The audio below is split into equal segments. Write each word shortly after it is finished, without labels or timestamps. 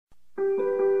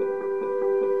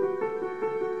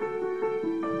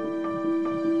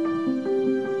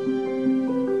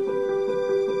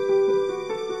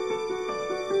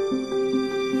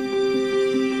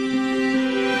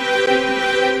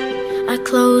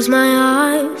close my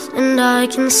eyes and I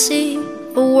can see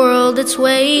a world that's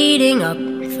waiting up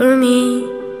for me,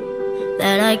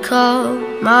 that I call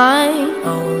my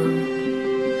own.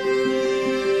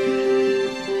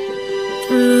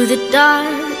 Through the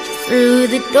dark, through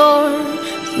the door,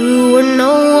 through where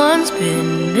no one's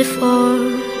been before,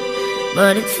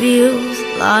 but it feels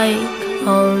like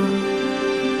home.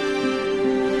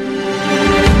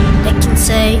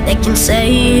 They can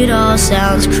say it all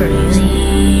sounds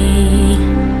crazy.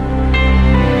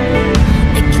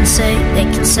 They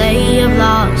can say I've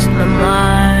lost my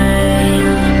mind.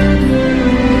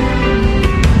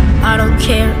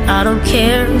 I don't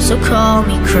care, so call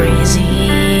me crazy.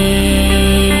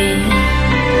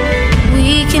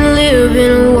 We can live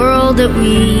in a world that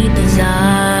we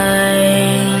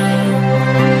design.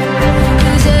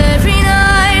 'Cause every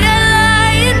night I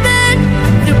lie in bed,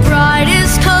 the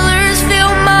brightest colors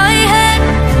fill my head.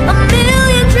 A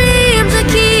million dreams are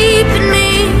keeping me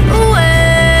awake.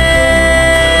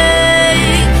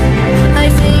 I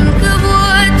think of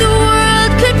what the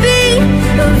world could be,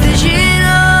 a vision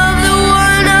of the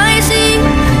one I see.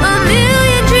 A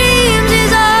million dreams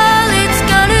is all it's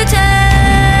gonna take.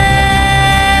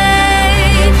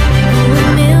 A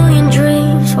million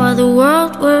dreams for the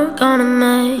world we're gonna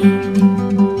make.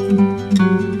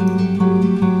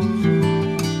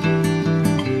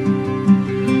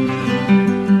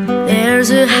 There's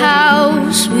a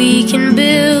house we can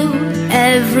build,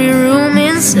 every room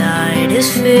inside is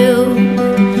filled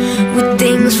with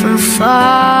things from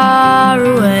far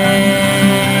away.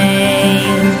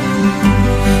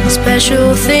 Special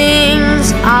things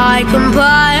I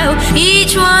compile,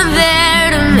 each one there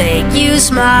to make you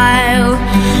smile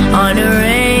on a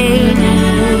rainy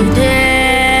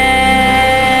day.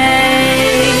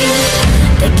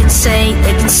 They can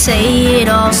say it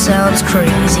all sounds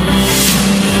crazy.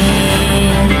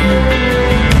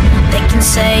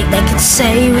 They can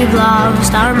say we've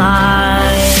lost our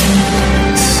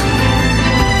minds.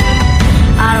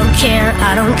 I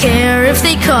don't care if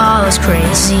they call us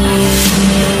crazy.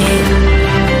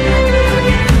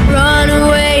 Run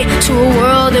away to a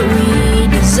world that we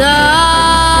design.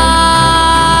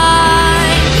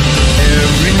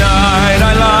 Every night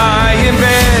I lie in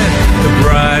bed, the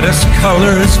brightest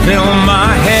colors fill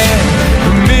my head.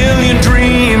 A million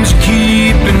dreams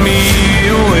keeping me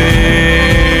awake.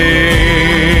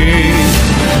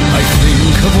 I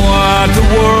think of what the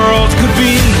world could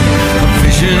be, a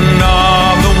vision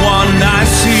of the one I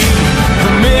see.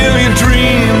 A million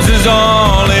dreams is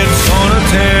all it's gonna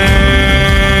take.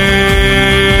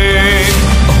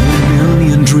 Oh, a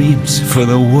million dreams for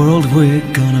the world we're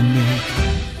gonna make.